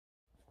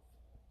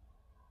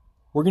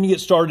We're going to get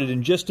started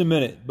in just a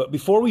minute, but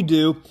before we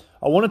do,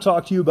 I want to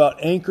talk to you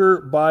about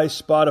Anchor by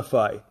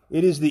Spotify.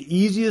 It is the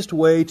easiest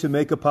way to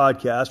make a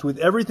podcast with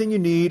everything you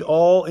need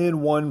all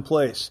in one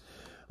place.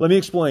 Let me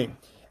explain.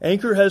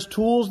 Anchor has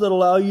tools that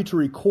allow you to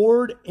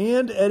record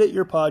and edit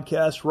your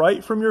podcast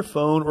right from your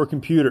phone or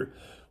computer.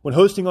 When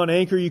hosting on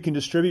Anchor, you can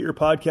distribute your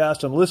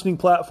podcast on listening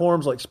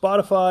platforms like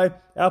Spotify,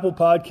 Apple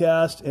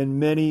Podcasts, and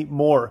many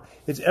more.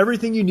 It's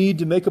everything you need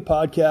to make a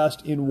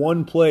podcast in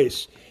one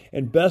place.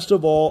 And best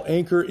of all,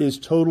 Anchor is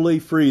totally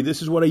free.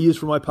 This is what I use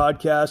for my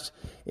podcast,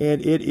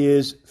 and it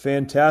is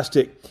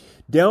fantastic.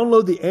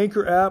 Download the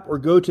Anchor app or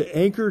go to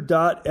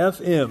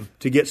anchor.fm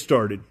to get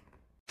started.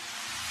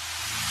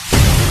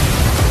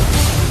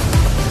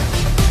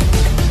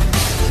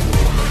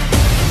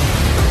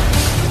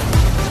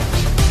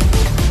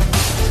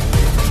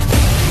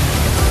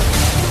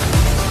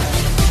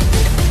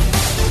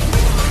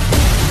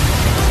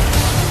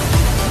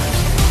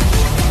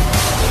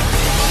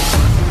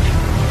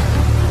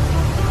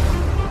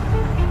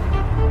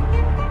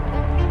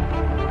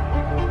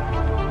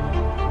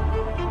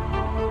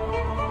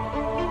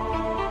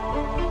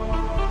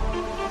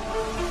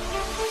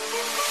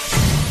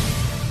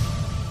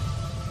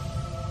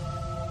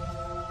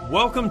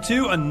 Welcome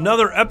to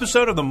another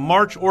episode of the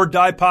March or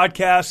Die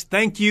podcast.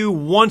 Thank you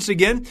once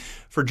again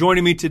for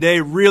joining me today.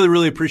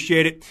 Really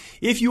appreciate it.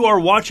 If you are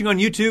watching on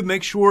YouTube,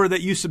 make sure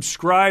that you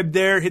subscribe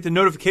there, hit the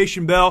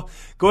notification bell.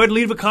 Go ahead and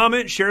leave a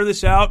comment, share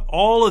this out.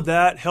 All of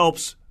that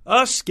helps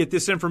us get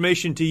this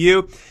information to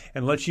you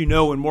and let you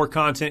know when more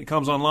content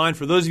comes online.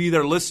 For those of you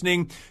that are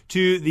listening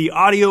to the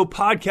audio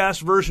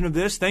podcast version of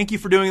this, thank you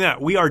for doing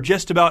that. We are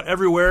just about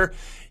everywhere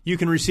you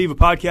can receive a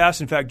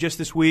podcast. In fact, just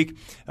this week,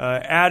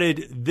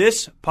 added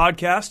this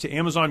podcast to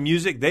Amazon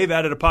Music. They've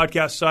added a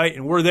podcast site,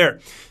 and we're there.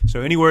 So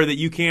anywhere that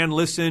you can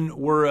listen,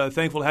 we're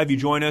thankful to have you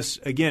join us.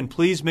 Again,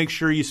 please make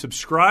sure you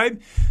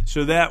subscribe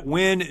so that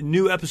when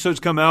new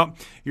episodes come out,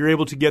 you're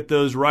able to get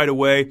those right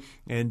away.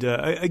 And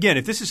again,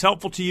 if this is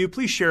helpful to you,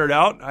 please share it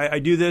out. I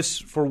do this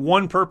for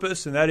one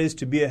purpose, and that is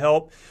to be a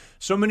help.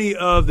 So many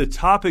of the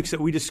topics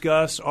that we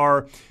discuss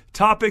are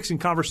topics and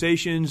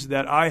conversations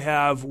that I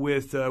have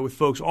with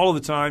folks all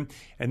of the time,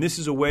 and this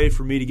is a way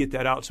for me to get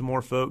that out to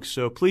more folks.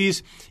 So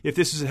please, if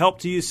this is a help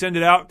to you, send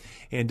it out,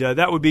 and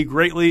that would be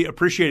greatly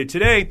appreciated.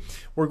 Today,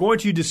 we're going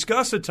to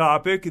discuss a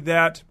topic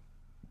that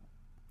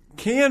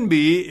can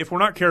be, if we're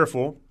not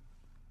careful,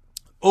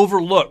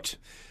 overlooked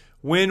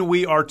when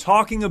we are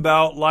talking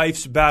about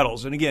life's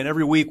battles. And again,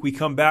 every week we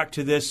come back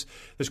to this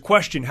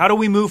question: how do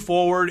we move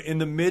forward in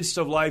the midst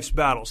of life's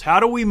battles?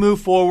 How do we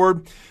move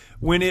forward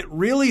when it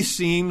really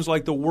seems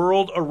like the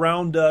world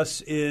around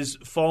us is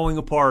falling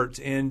apart?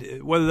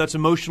 And whether that's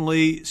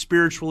emotionally,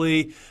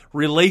 spiritually,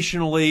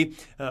 relationally,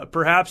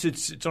 perhaps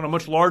it's on a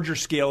much larger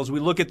scale as we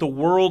look at the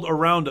world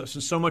around us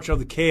and so much of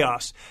the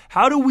chaos.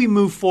 How do we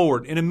move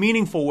forward in a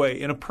meaningful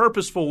way, in a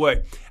purposeful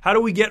way? How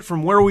do we get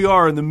from where we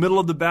are in the middle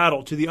of the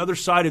battle to the other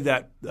side of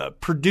that,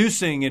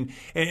 producing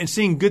and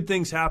seeing good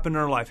things happen in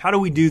our life? How do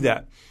we do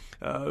that?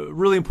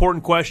 Really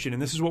important question,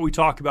 and this is what we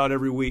talk about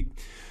every week.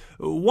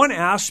 One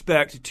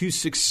aspect to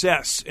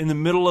success in the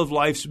middle of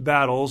life's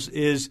battles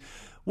is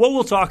what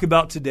we'll talk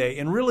about today.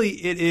 And really,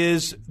 it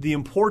is the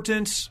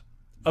importance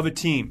of a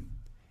team.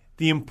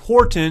 The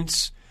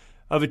importance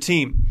of a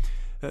team.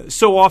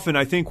 So often,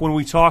 I think when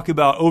we talk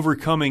about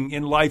overcoming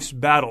in life's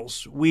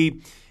battles,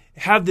 we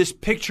have this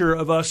picture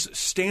of us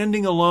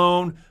standing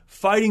alone,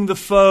 fighting the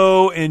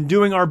foe, and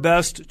doing our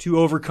best to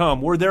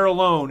overcome. We're there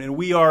alone, and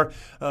we are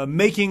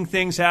making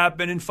things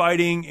happen and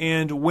fighting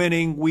and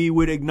winning. We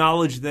would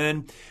acknowledge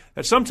then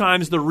that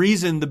sometimes the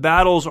reason the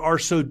battles are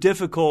so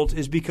difficult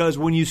is because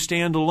when you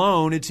stand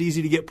alone, it's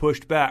easy to get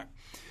pushed back.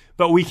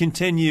 But we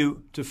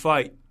continue to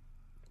fight.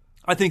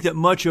 I think that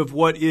much of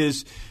what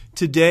is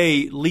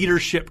today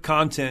leadership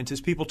content,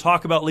 as people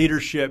talk about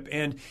leadership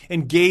and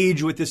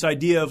engage with this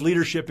idea of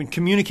leadership and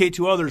communicate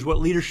to others what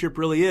leadership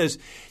really is,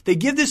 they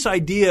give this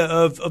idea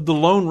of the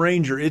Lone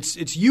Ranger.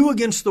 It's you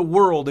against the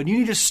world, and you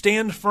need to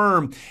stand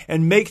firm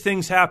and make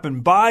things happen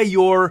by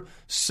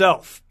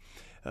yourself.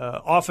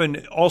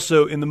 Often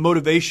also in the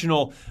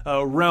motivational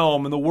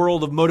realm, in the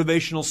world of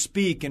motivational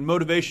speak and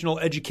motivational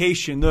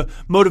education, the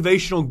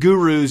motivational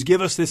gurus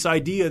give us this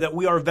idea that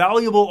we are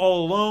valuable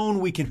all alone,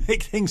 we can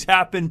make things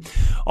happen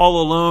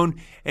all alone,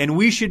 and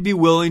we should be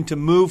willing to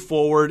move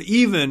forward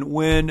even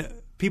when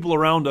people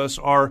around us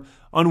are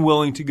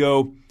unwilling to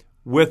go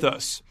with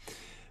us.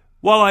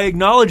 While I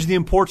acknowledge the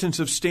importance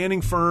of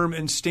standing firm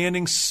and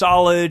standing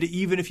solid,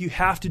 even if you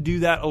have to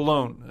do that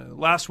alone.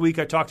 Last week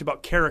I talked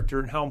about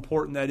character and how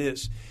important that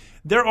is.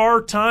 There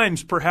are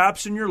times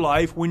perhaps in your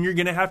life when you're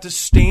going to have to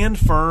stand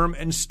firm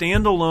and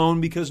stand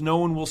alone because no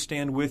one will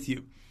stand with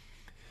you.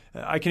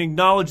 I can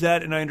acknowledge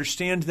that and I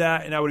understand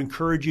that, and I would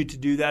encourage you to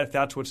do that if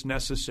that's what's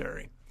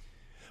necessary.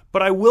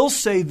 But I will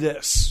say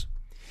this.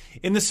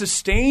 In the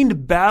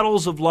sustained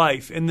battles of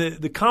life, in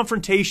the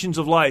confrontations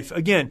of life,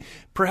 again,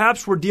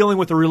 perhaps we're dealing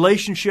with a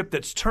relationship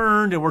that's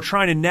turned and we're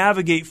trying to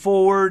navigate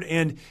forward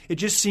and it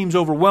just seems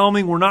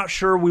overwhelming. We're not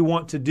sure we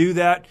want to do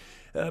that.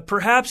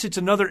 Perhaps it's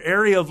another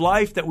area of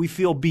life that we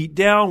feel beat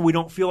down. We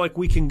don't feel like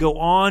we can go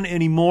on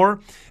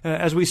anymore.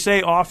 As we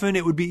say often,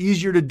 it would be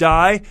easier to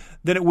die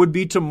than it would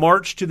be to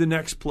march to the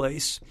next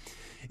place.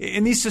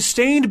 In these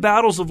sustained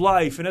battles of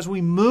life, and as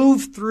we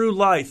move through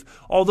life,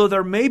 although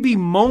there may be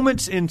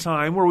moments in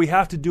time where we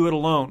have to do it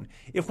alone,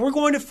 if we're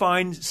going to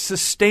find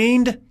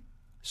sustained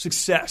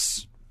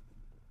success,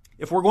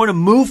 if we're going to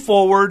move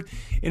forward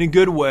in a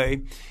good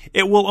way,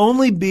 it will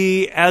only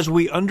be as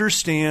we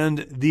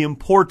understand the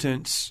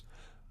importance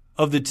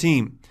of the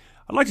team.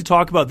 I'd like to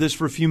talk about this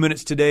for a few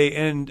minutes today.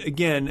 And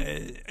again,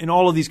 in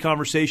all of these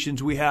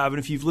conversations we have, and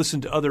if you've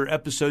listened to other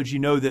episodes, you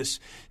know this.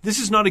 This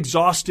is not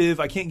exhaustive.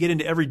 I can't get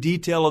into every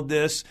detail of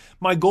this.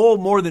 My goal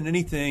more than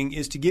anything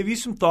is to give you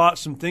some thoughts,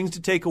 some things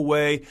to take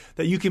away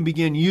that you can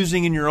begin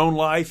using in your own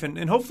life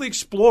and hopefully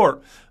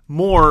explore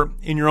more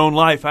in your own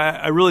life.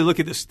 I really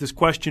look at this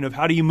question of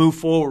how do you move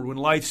forward when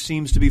life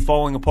seems to be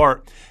falling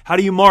apart? How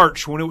do you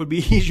march when it would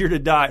be easier to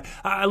die?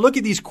 I look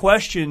at these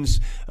questions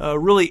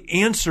really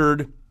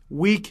answered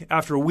week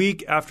after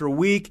week after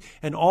week,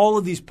 and all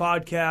of these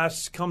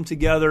podcasts come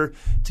together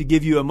to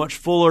give you a much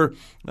fuller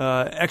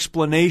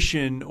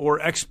explanation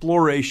or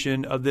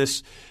exploration of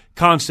this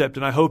concept,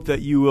 and I hope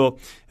that you will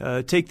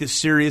take this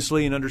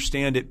seriously and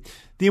understand it.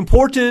 The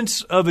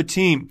importance of a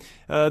team.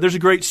 There's a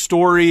great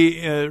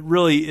story.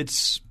 Really,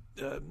 it's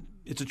a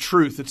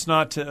truth. It's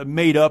not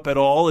made up at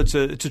all. It's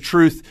a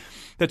truth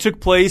that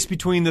took place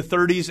between the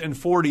 30s and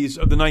 40s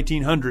of the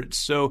 1900s.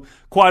 So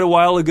quite a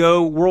while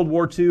ago, World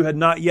War II had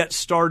not yet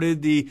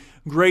started. The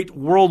great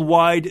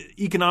worldwide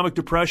economic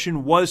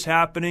depression was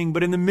happening.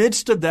 But in the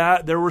midst of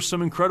that, there were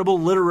some incredible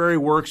literary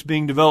works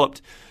being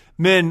developed.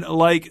 Men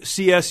like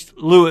C.S.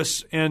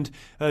 Lewis and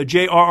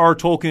J.R.R.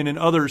 Tolkien and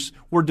others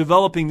were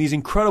developing these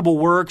incredible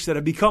works that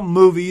have become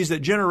movies that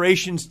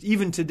generations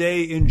even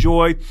today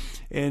enjoy,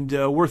 and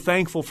we're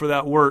thankful for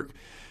that work.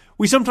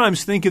 We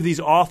sometimes think of these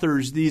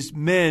authors, these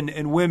men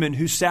and women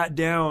who sat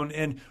down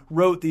and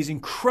wrote these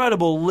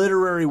incredible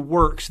literary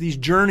works, these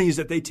journeys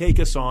that they take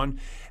us on,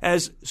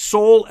 as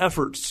sole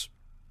efforts,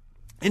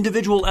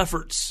 individual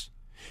efforts.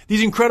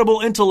 These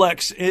incredible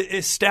intellects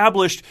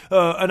established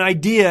an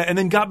idea and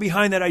then got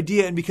behind that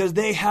idea, and because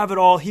they have it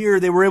all here,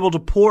 they were able to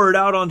pour it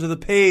out onto the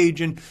page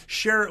and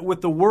share it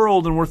with the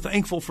world, and we're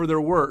thankful for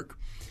their work.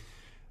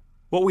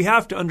 What we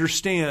have to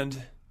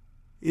understand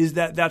is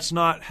that that's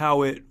not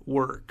how it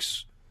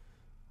works.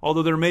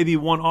 Although there may be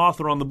one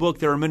author on the book,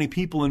 there are many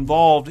people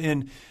involved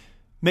in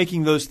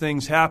making those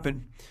things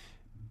happen.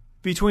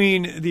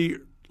 Between the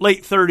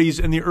late 30s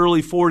and the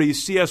early 40s,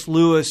 C.S.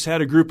 Lewis had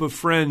a group of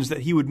friends that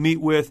he would meet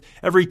with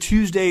every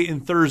Tuesday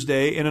and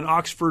Thursday in an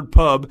Oxford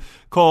pub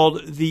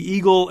called The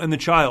Eagle and the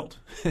Child.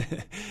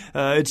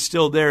 It's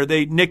still there.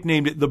 They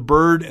nicknamed it The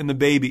Bird and the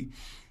Baby.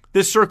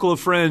 This circle of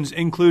friends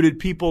included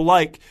people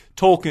like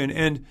Tolkien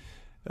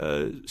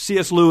and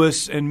C.S.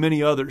 Lewis and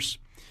many others.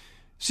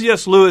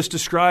 C.S. Lewis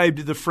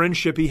described the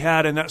friendship he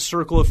had in that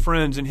circle of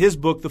friends in his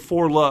book, The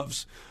Four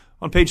Loves.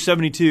 On page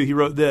 72, he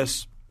wrote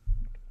this: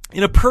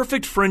 "In a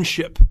perfect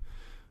friendship,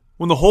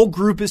 when the whole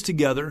group is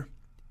together,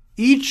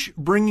 each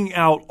bringing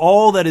out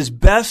all that is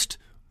best,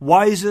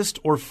 wisest,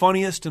 or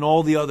funniest in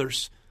all the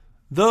others,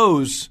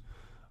 those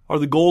are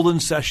the golden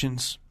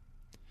sessions.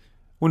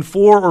 When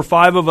 4 or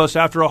 5 of us,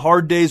 after a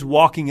hard day's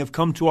walking, have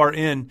come to our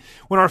inn,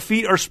 when our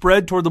feet are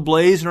spread toward the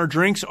blaze and our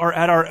drinks are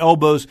at our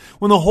elbows,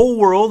 when the whole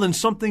world and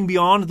something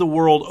beyond the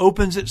world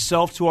opens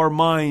itself to our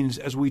minds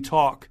as we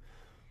talk,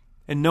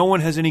 and no one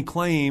has any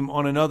claim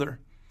on another,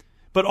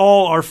 but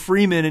all are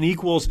freemen and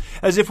equals,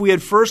 as if we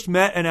had first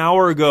met an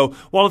hour ago,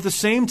 while at the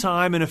same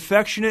time an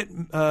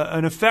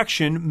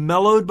affection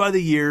mellowed by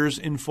the years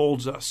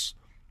enfolds us.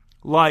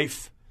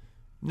 Life,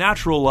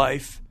 natural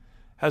life,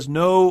 has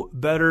no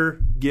better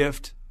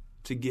gift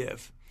to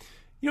give."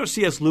 You know what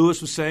C.S.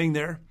 Lewis was saying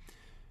there?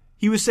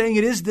 He was saying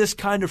it is this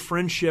kind of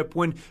friendship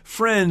when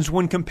friends,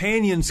 when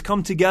companions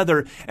come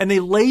together and they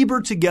labor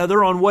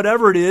together on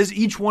whatever it is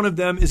each one of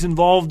them is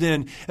involved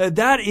in.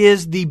 That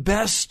is the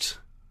best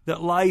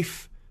that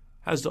life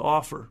has to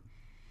offer.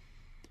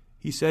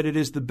 He said it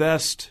is the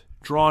best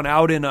drawn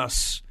out in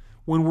us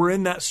when we're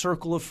in that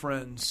circle of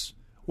friends,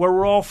 where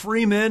we're all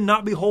free men,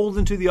 not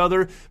beholden to the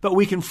other, but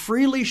we can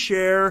freely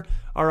share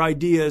our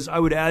ideas. I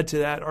would add to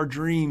that our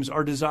dreams,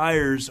 our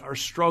desires, our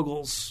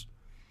struggles,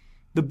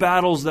 the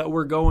battles that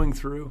we're going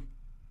through.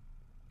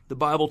 The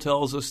Bible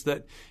tells us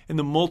that in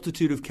the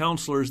multitude of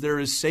counselors there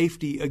is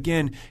safety,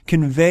 again,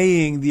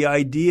 conveying the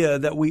idea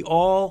that we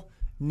all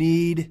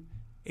need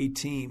a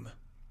team.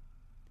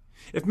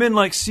 If men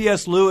like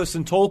C.S. Lewis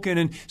and Tolkien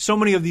and so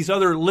many of these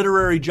other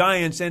literary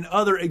giants and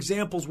other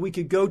examples we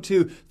could go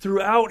to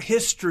throughout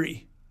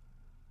history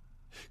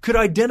could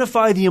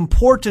identify the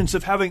importance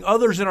of having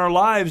others in our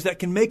lives that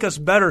can make us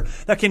better,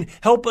 that can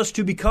help us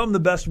to become the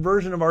best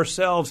version of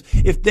ourselves,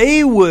 if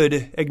they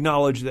would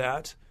acknowledge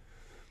that,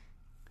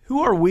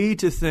 who are we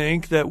to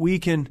think that we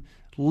can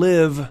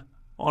live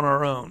on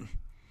our own?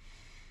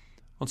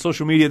 On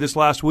social media this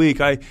last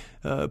week, I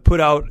put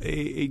out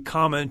a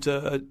comment,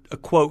 a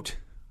quote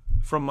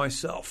from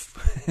myself.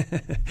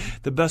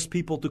 The best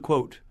people to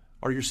quote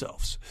are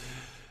yourselves.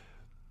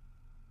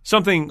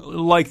 Something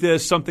like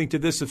this, something to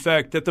this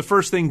effect, that the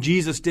first thing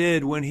Jesus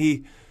did when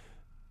he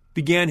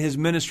began his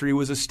ministry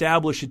was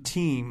establish a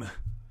team.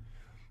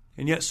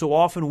 And yet so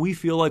often we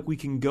feel like we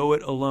can go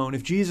it alone.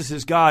 If Jesus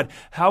is God,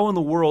 how in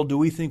the world do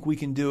we think we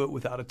can do it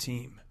without a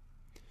team?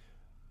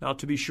 Now,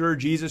 to be sure,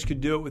 Jesus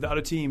could do it without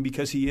a team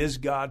because he is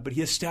God, but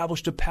he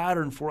established a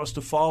pattern for us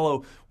to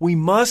follow. We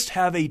must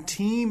have a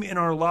team in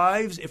our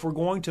lives if we're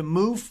going to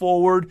move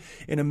forward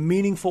in a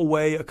meaningful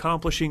way,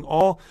 accomplishing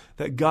all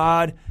that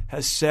God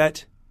has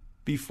set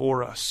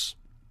before us.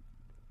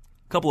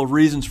 A couple of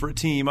reasons for a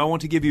team. I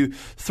want to give you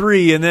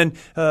 3 and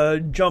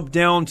then jump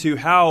down to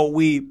how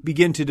we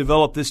begin to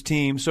develop this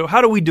team. So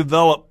how do we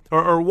develop,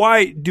 or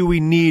why do we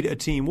need a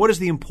team? What is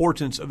the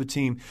importance of a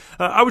team?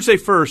 I would say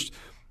first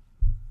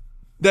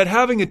that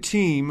having a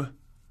team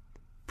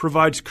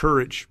provides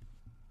courage.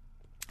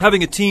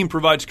 Having a team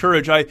provides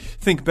courage. I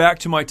think back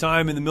to my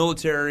time in the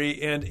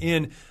military and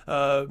in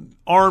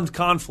armed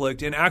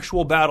conflict, in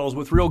actual battles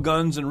with real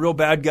guns and real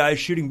bad guys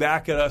shooting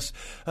back at us.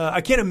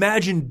 I can't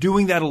imagine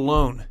doing that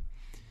alone.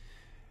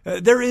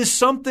 There is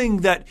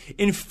something that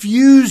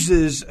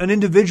infuses an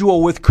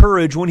individual with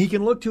courage when he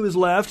can look to his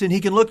left and he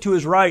can look to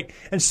his right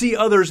and see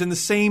others in the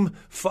same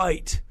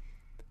fight.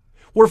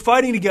 We're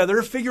fighting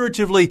together,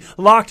 figuratively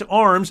locked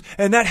arms,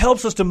 and that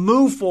helps us to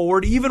move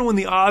forward even when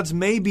the odds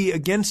may be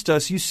against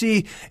us. You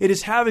see, it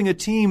is having a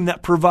team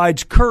that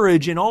provides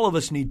courage, and all of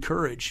us need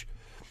courage.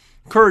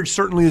 Courage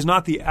certainly is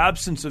not the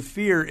absence of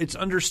fear. It's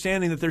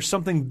understanding that there's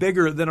something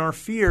bigger than our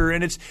fear,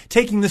 and it's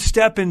taking the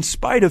step in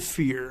spite of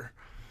fear.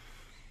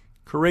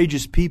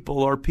 Courageous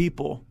people are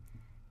people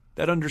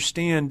that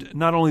understand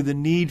not only the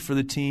need for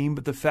the team,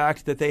 but the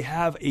fact that they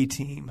have a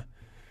team.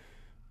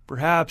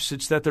 Perhaps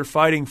it's that they're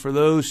fighting for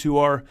those who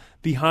are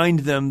behind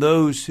them,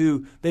 those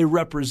who they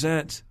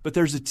represent, but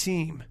there's a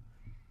team.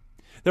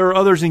 There are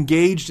others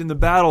engaged in the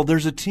battle.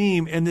 There's a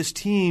team, and this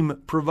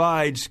team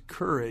provides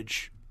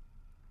courage.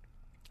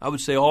 I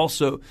would say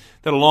also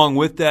that along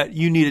with that,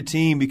 you need a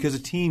team because a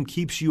team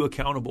keeps you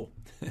accountable.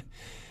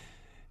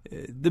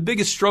 The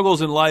biggest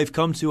struggles in life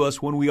come to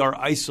us when we are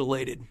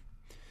isolated.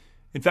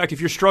 In fact, if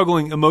you're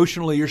struggling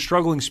emotionally, you're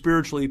struggling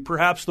spiritually,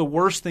 perhaps the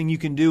worst thing you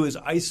can do is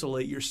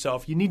isolate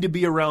yourself. You need to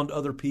be around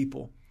other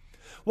people.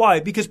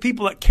 Why? Because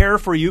people that care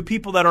for you,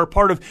 people that are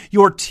part of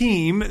your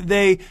team,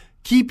 they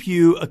keep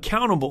you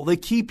accountable. They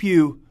keep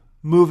you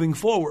moving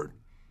forward.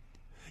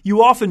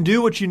 You often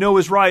do what you know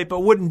is right,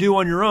 but wouldn't do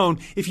on your own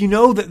if you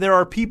know that there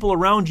are people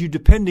around you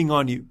depending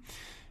on you.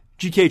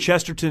 G.K.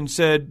 Chesterton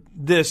said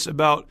this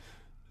about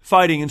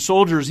fighting and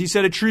soldiers. He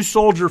said, a true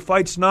soldier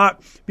fights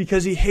not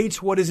because he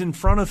hates what is in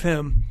front of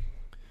him,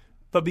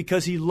 but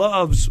because he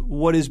loves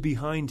what is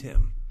behind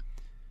him.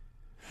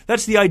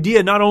 That's the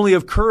idea not only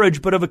of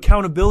courage, but of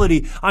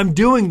accountability. I'm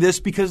doing this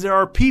because there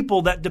are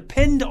people that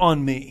depend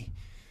on me.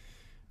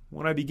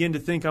 When I begin to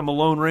think I'm a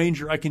lone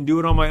ranger, I can do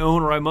it on my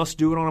own, or I must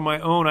do it on my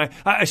own.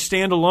 I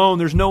stand alone.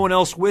 There's no one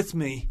else with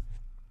me.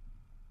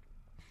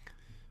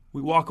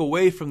 We walk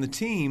away from the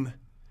team.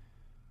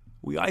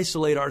 We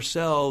isolate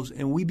ourselves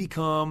and we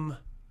become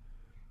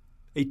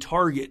a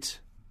target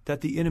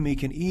that the enemy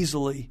can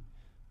easily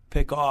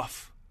pick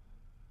off.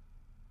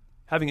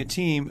 Having a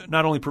team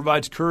not only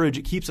provides courage,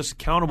 it keeps us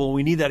accountable.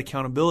 We need that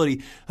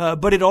accountability,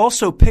 but it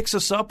also picks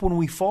us up when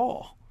we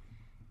fall.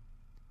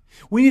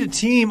 We need a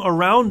team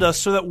around us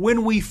so that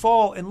when we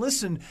fall, and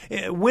listen,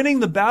 winning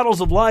the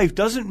battles of life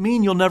doesn't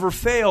mean you'll never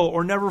fail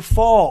or never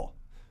fall.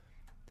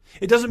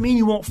 It doesn't mean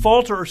you won't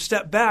falter or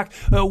step back.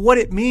 What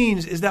it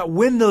means is that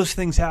when those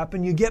things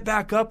happen, you get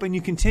back up and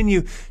you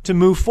continue to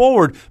move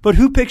forward. But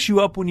who picks you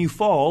up when you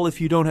fall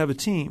if you don't have a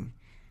team?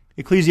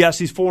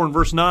 Ecclesiastes 4 and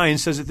verse 9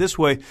 says it this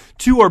way,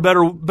 2 are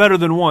better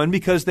than one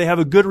because they have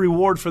a good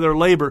reward for their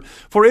labor.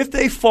 For if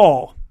they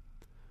fall,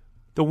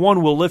 the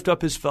one will lift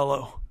up his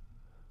fellow.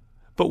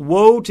 But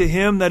woe to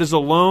him that is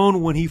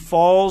alone when he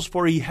falls,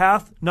 for he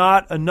hath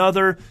not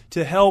another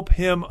to help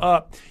him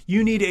up.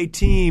 You need a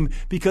team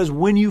because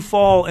when you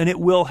fall, and it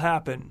will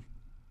happen,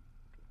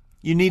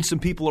 you need some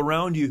people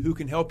around you who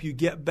can help you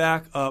get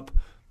back up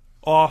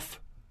off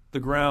the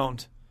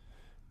ground.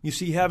 You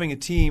see, having a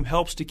team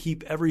helps to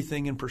keep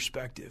everything in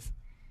perspective.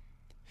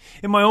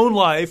 In my own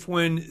life,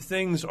 when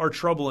things are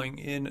troubling,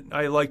 and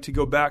I like to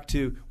go back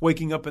to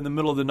waking up in the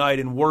middle of the night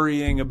and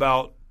worrying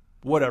about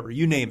whatever,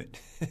 you name it.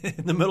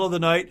 In the middle of the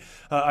night,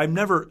 I'm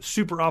never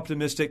super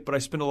optimistic, but I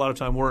spend a lot of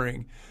time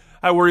worrying.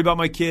 I worry about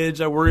my kids.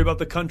 I worry about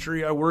the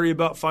country. I worry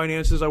about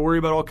finances. I worry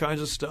about all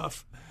kinds of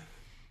stuff.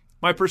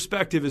 My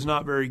perspective is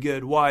not very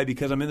good. Why?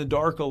 Because I'm in the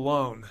dark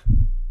alone.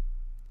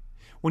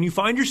 When you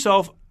find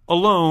yourself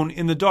alone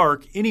in the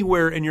dark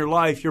anywhere in your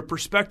life, your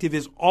perspective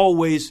is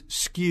always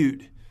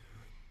skewed.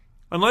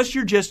 Unless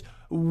you're just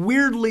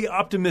weirdly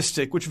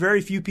optimistic, which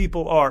very few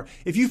people are.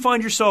 If you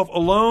find yourself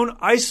alone,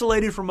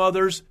 isolated from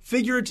others,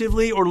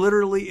 figuratively or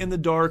literally in the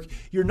dark,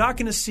 you're not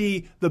going to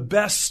see the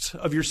best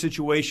of your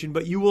situation,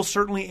 but you will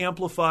certainly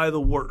amplify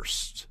the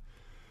worst.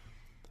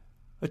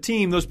 A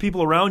team, those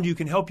people around you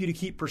can help you to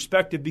keep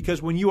perspective,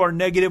 because when you are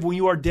negative, when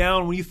you are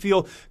down, when you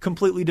feel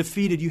completely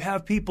defeated, you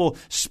have people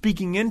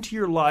speaking into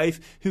your life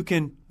who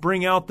can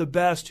bring out the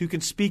best, who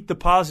can speak the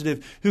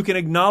positive, who can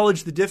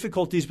acknowledge the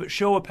difficulties but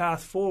show a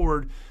path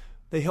forward.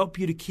 They help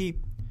you to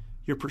keep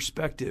your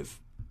perspective.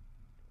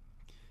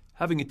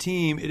 Having a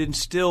team, it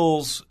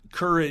instills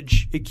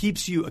courage. It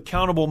keeps you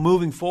accountable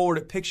moving forward.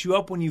 It picks you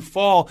up when you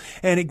fall,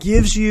 and it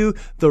gives you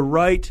the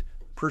right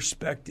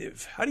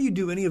perspective. How do you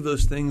do any of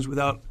those things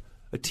without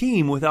a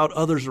team, without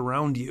others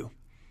around you?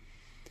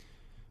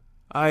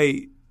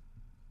 I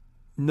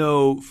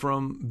know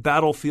from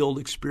battlefield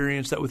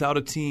experience that without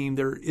a team,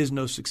 there is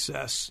no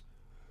success.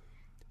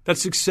 That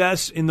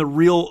success in the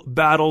real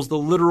battles, the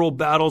literal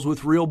battles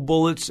with real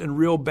bullets and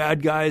real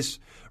bad guys,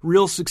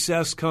 real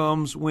success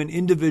comes when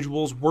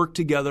individuals work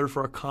together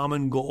for a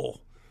common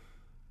goal,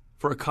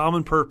 for a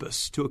common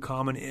purpose, to a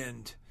common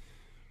end.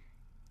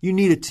 You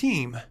need a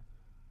team.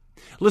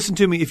 Listen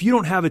to me, if you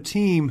don't have a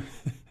team,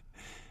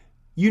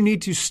 you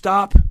need to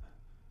stop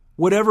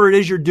whatever it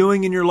is you're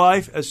doing in your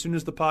life as soon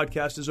as the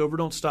podcast is over.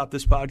 Don't stop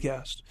this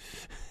podcast.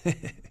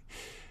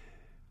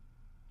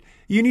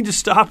 You need to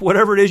stop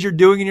whatever it is you're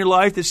doing in your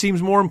life that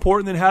seems more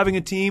important than having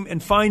a team,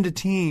 and find a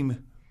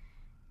team.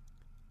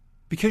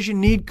 Because you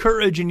need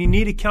courage, and you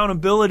need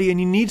accountability, and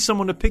you need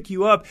someone to pick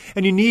you up,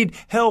 and you need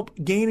help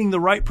gaining the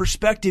right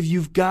perspective.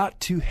 You've got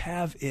to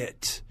have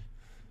it.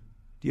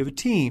 Do you have a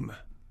team?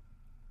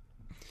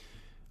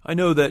 I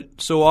know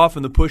that so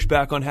often the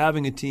pushback on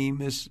having a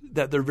team is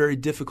that they're very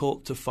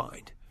difficult to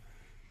find.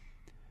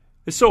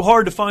 It's so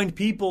hard to find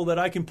people that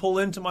I can pull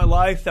into my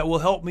life that will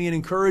help me and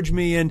encourage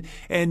me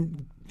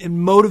and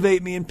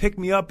motivate me and pick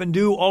me up and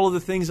do all of the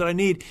things that I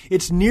need.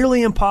 It's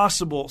nearly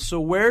impossible. So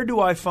where do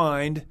I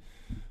find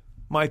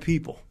my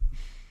people?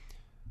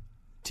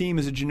 Team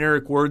is a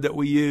generic word that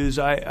we use.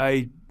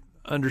 I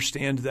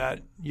understand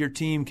that. Your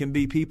team can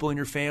be people in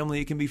your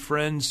family. It can be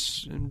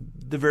friends in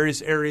the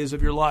various areas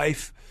of your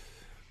life.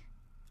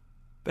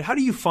 But how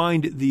do you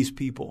find these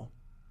people?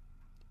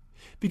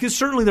 Because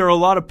certainly there are a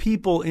lot of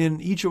people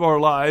in each of our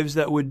lives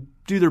that would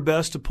do their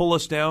best to pull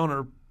us down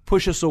or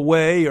push us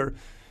away or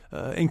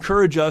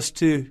encourage us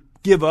to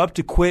give up,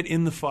 to quit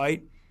in the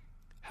fight.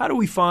 How do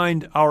we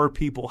find our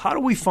people? How do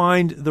we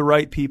find the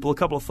right people? A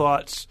couple of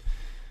thoughts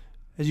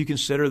as you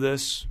consider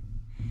this.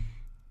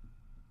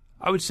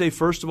 I would say,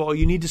 first of all,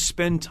 you need to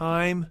spend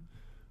time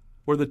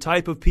where the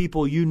type of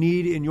people you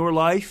need in your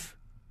life,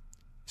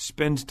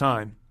 spend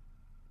time.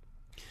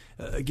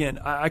 Again,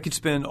 I could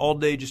spend all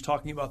day just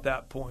talking about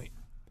that point.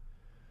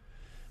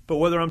 But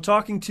whether I'm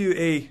talking to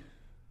a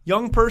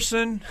young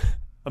person,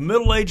 a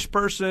middle-aged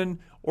person,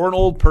 or an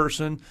old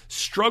person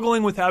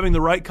struggling with having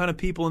the right kind of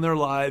people in their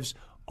lives,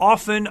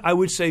 often, I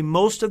would say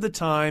most of the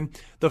time,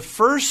 the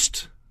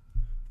first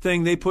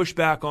thing they push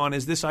back on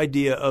is this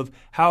idea of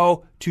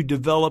how to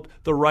develop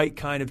the right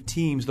kind of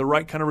teams, the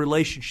right kind of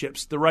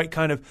relationships, the right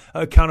kind of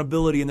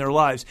accountability in their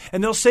lives.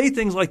 And they'll say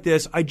things like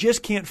this: I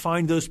just can't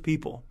find those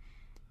people.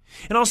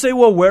 And I'll say,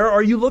 well, where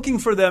are you looking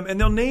for them? And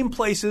they'll name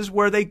places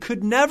where they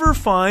could never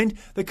find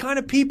the kind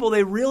of people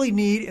they really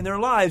need in their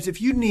lives.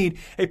 If you need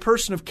a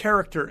person of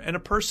character and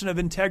a person of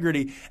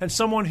integrity and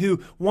someone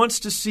who wants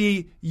to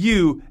see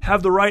you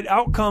have the right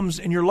outcomes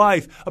in your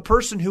life, a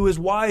person who is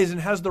wise and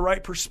has the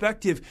right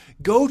perspective,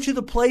 go to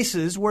the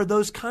places where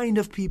those kind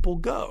of people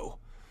go.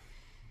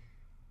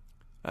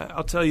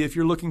 I'll tell you, if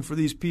you're looking for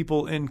these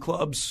people in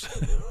clubs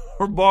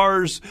or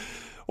bars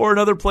or in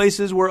other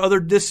places where other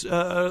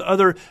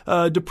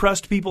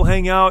depressed people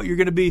hang out, you're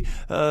going to be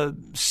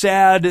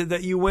sad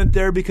that you went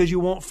there because you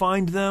won't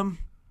find them.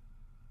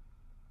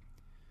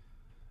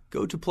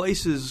 Go to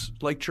places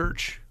like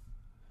church,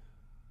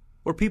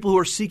 where people who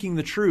are seeking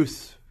the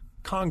truth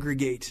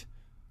congregate.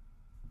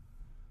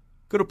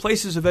 Go to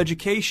places of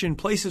education,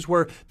 places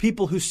where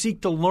people who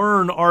seek to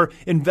learn are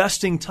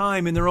investing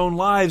time in their own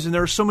lives. And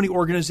there are so many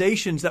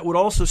organizations that would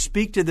also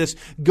speak to this.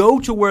 Go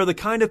to where the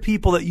kind of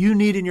people that you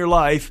need in your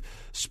life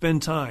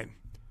spend time.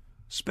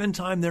 Spend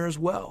time there as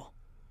well.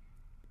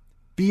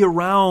 Be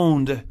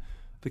around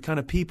the kind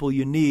of people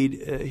you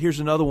need. Here's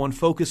another one.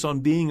 Focus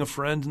on being a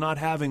friend, not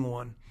having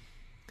one.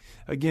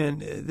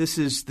 Again, this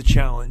is the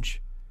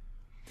challenge.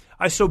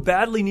 I so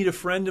badly need a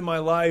friend in my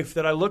life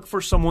that I look for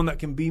someone that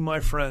can be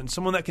my friend,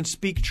 someone that can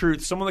speak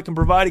truth, someone that can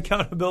provide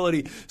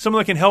accountability,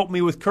 someone that can help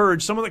me with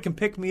courage, someone that can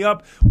pick me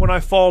up when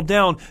I fall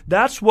down.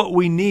 That's what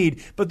we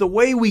need. But the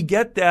way we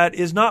get that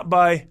is not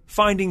by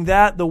finding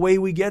that. The way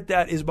we get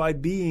that is by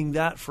being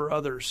that for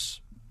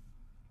others.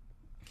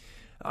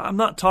 I'm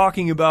not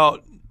talking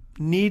about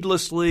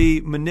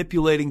needlessly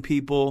manipulating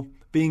people,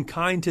 being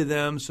kind to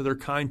them so they're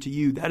kind to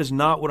you. That is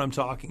not what I'm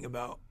talking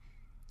about.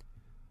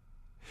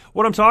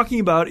 What I'm talking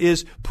about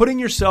is putting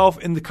yourself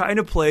in the kind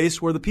of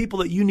place where the people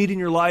that you need in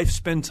your life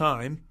spend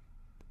time,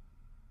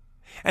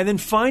 and then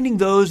finding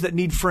those that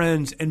need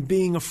friends and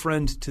being a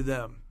friend to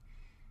them.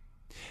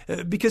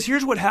 Because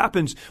here's what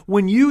happens.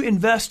 When you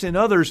invest in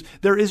others,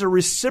 there is a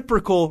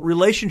reciprocal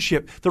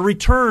relationship. The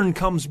return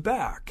comes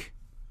back.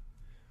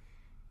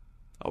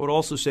 I would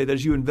also say that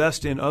as you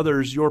invest in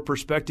others, your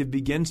perspective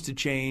begins to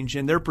change,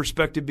 and their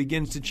perspective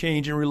begins to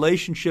change, and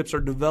relationships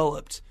are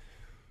developed.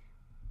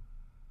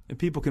 And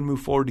people can move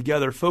forward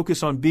together.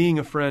 Focus on being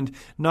a friend,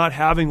 not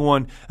having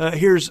one.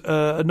 Here's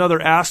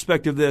another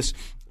aspect of this.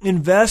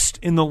 Invest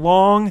in the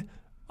long,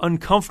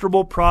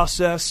 uncomfortable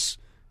process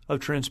of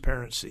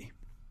transparency.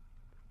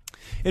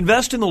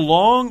 Invest in the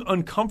long,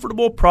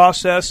 uncomfortable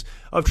process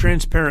of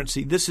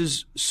transparency. This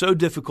is so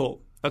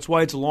difficult. That's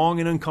why it's long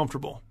and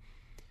uncomfortable.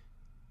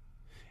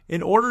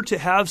 In order to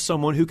have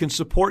someone who can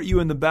support you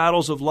in the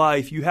battles of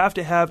life, you have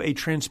to have a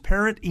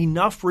transparent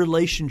enough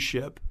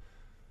relationship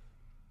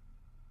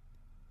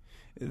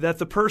that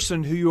the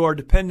person who you are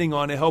depending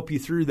on to help you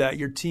through that,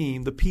 your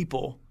team, the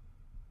people,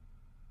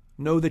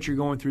 know that you're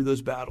going through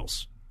those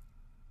battles.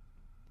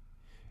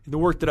 The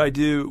work that I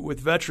do with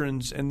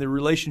veterans and the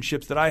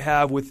relationships that I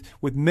have with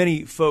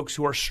many folks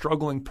who are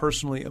struggling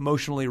personally,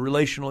 emotionally,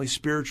 relationally,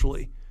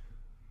 spiritually.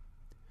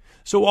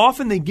 So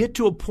often they get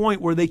to a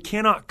point where they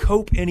cannot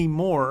cope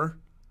anymore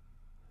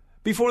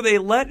before they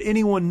let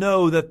anyone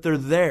know that they're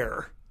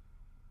there.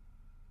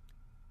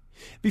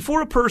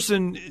 Before a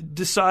person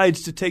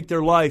decides to take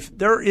their life,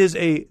 there is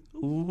a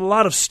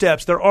lot of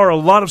steps. There are a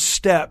lot of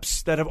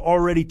steps that have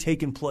already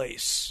taken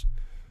place.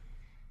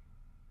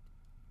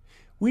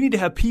 We need to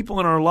have people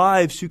in our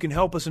lives who can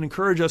help us and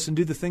encourage us and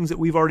do the things that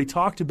we've already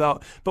talked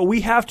about, but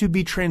we have to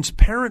be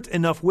transparent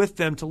enough with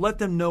them to let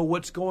them know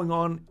what's going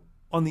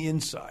on the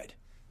inside.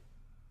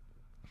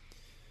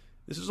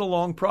 This is a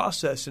long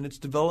process, and it's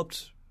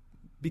developed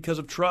because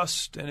of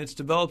trust, and it's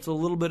developed a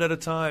little bit at a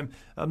time.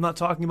 I'm not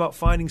talking about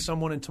finding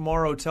someone and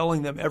tomorrow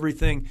telling them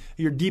everything,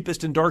 your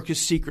deepest and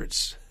darkest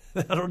secrets.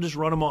 That'll just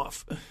run them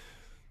off.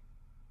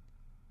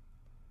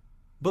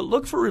 But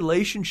look for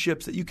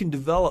relationships that you can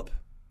develop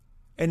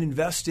and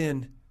invest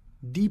in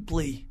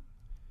deeply.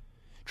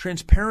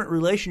 Transparent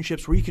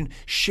relationships where you can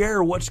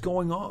share what's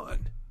going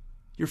on,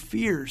 your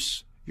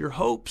fears, your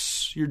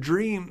hopes, your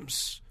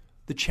dreams,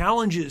 the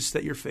challenges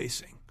that you're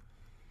facing.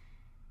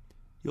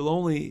 You'll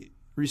only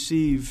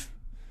receive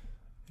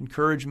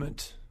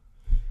encouragement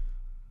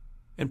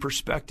and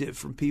perspective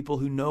from people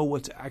who know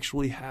what's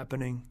actually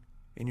happening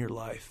in your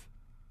life.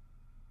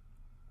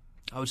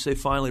 I would say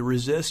finally,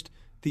 resist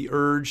the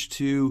urge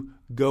to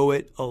go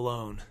it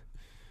alone.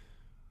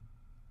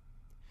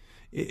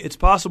 It's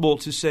possible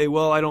to say,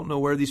 well, I don't know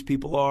where these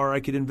people are.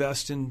 I could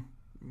invest in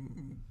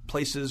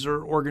places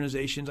or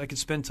organizations. I could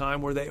spend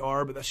time where they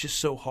are, but that's just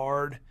so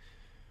hard.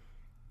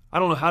 I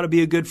don't know how to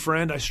be a good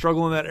friend. I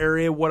struggle in that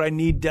area. What I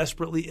need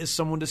desperately is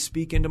someone to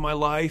speak into my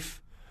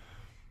life.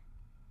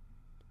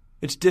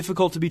 It's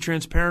difficult to be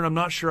transparent. I'm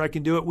not sure I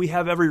can do it. We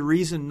have every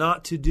reason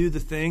not to do the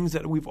things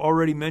that we've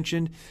already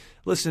mentioned.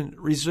 Listen,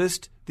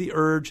 resist the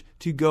urge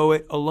to go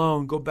it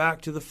alone. Go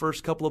back to the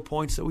first couple of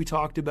points that we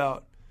talked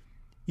about.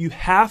 You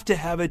have to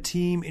have a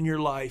team in your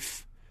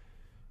life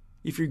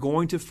if you're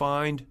going to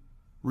find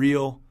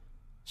real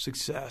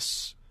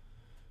success.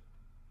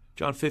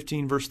 John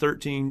 15, verse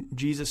 13,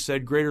 Jesus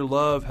said, "Greater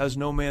love has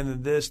no man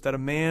than this, that a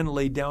man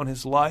lay down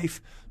his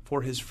life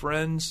for his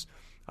friends."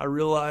 I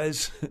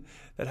realize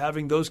that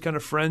having those kind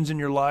of friends in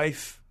your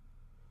life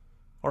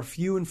are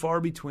few and far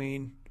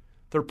between.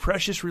 They're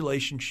precious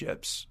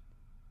relationships,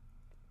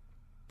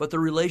 but they're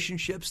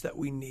relationships that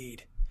we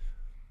need.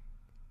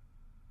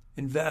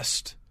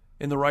 Invest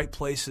in the right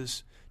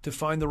places to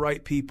find the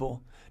right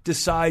people.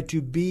 Decide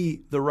to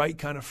be the right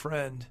kind of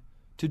friend,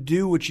 to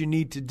do what you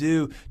need to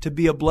do, to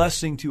be a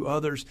blessing to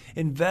others.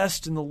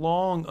 Invest in the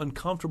long,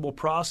 uncomfortable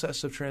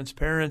process of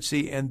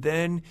transparency, and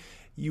then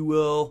you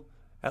will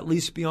at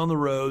least be on the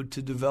road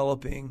to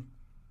developing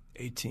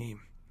a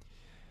team.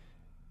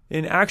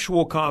 In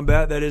actual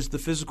combat, that is the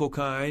physical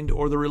kind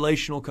or the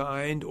relational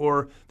kind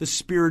or the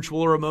spiritual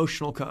or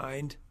emotional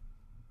kind,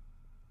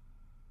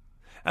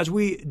 as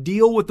we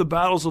deal with the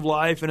battles of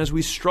life and as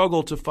we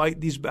struggle to fight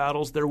these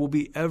battles, there will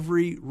be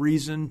every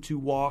reason to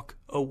walk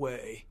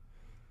away.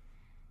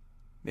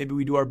 Maybe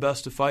we do our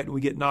best to fight and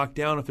we get knocked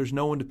down. If there's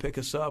no one to pick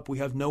us up, we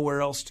have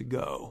nowhere else to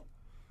go.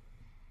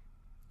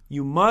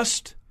 You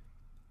must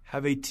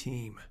have a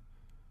team.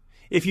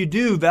 If you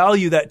do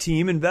value that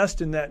team,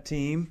 invest in that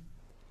team.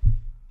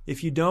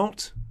 If you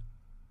don't,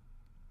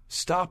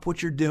 stop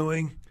what you're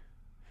doing,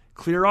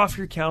 clear off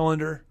your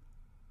calendar,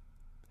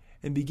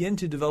 and begin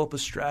to develop a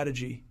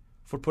strategy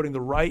for putting the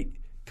right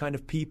kind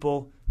of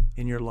people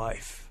in your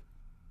life.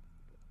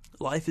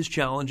 Life is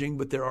challenging,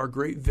 but there are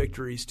great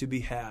victories to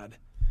be had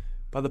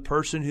by the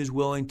person who's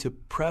willing to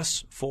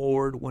press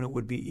forward when it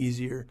would be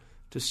easier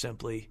to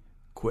simply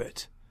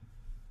quit.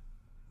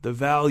 The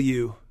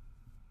value,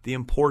 the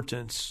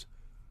importance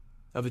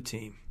of a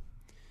team.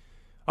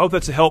 I hope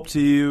that's a help to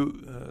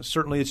you.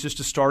 Certainly it's just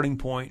a starting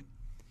point.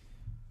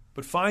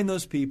 But find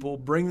those people,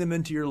 bring them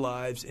into your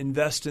lives,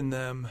 invest in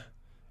them,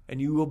 and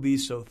you will be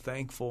so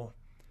thankful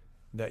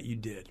that you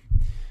did.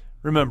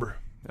 Remember,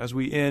 as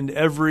we end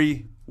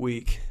every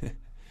week,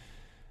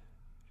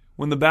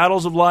 when the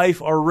battles of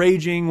life are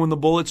raging, when the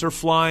bullets are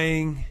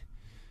flying,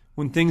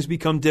 when things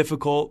become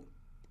difficult,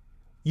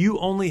 you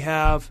only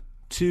have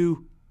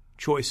two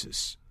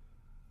choices.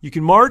 You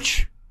can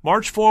march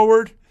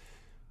forward,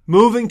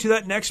 moving to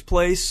that next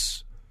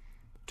place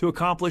to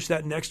accomplish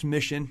that next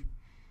mission.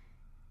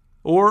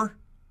 Or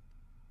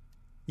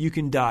you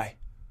can die.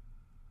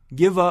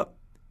 Give up,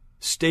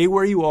 stay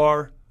where you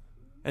are,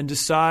 and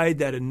decide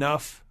that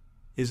enough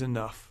is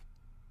enough.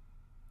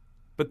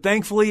 But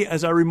thankfully,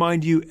 as I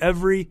remind you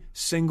every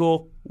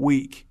single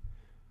week,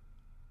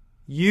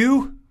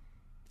 you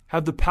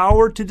have the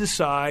power to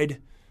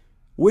decide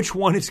which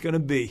one it's going to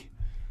be.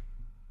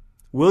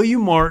 Will you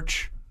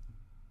march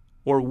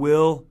or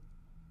will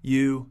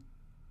you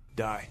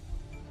die?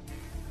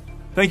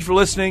 Thank you for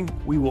listening.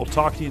 We will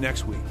talk to you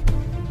next week.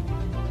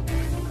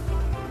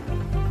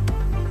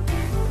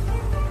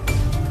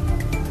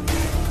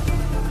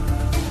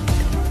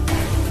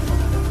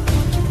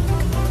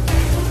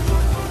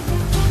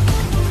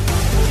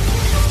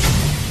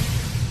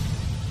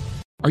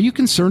 Are you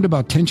concerned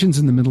about tensions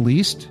in the Middle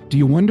East? Do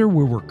you wonder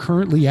where we're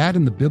currently at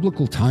in the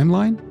biblical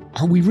timeline?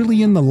 Are we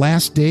really in the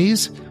last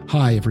days?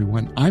 Hi,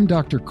 everyone. I'm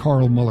Dr.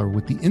 Carl Muller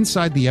with the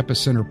Inside the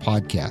Epicenter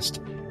podcast.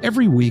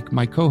 Every week,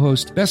 my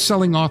co-host,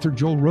 best-selling author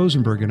Joel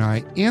Rosenberg and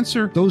I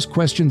answer those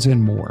questions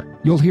and more.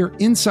 You'll hear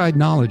inside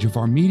knowledge of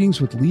our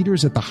meetings with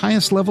leaders at the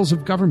highest levels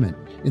of government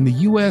in the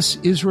U.S.,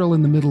 Israel,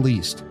 and the Middle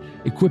East,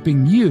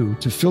 equipping you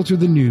to filter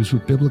the news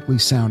with biblically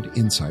sound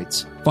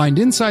insights. Find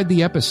Inside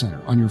the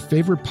Epicenter on your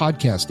favorite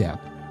podcast app,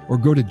 or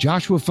go to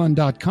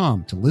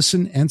joshuafund.com to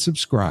listen and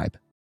subscribe.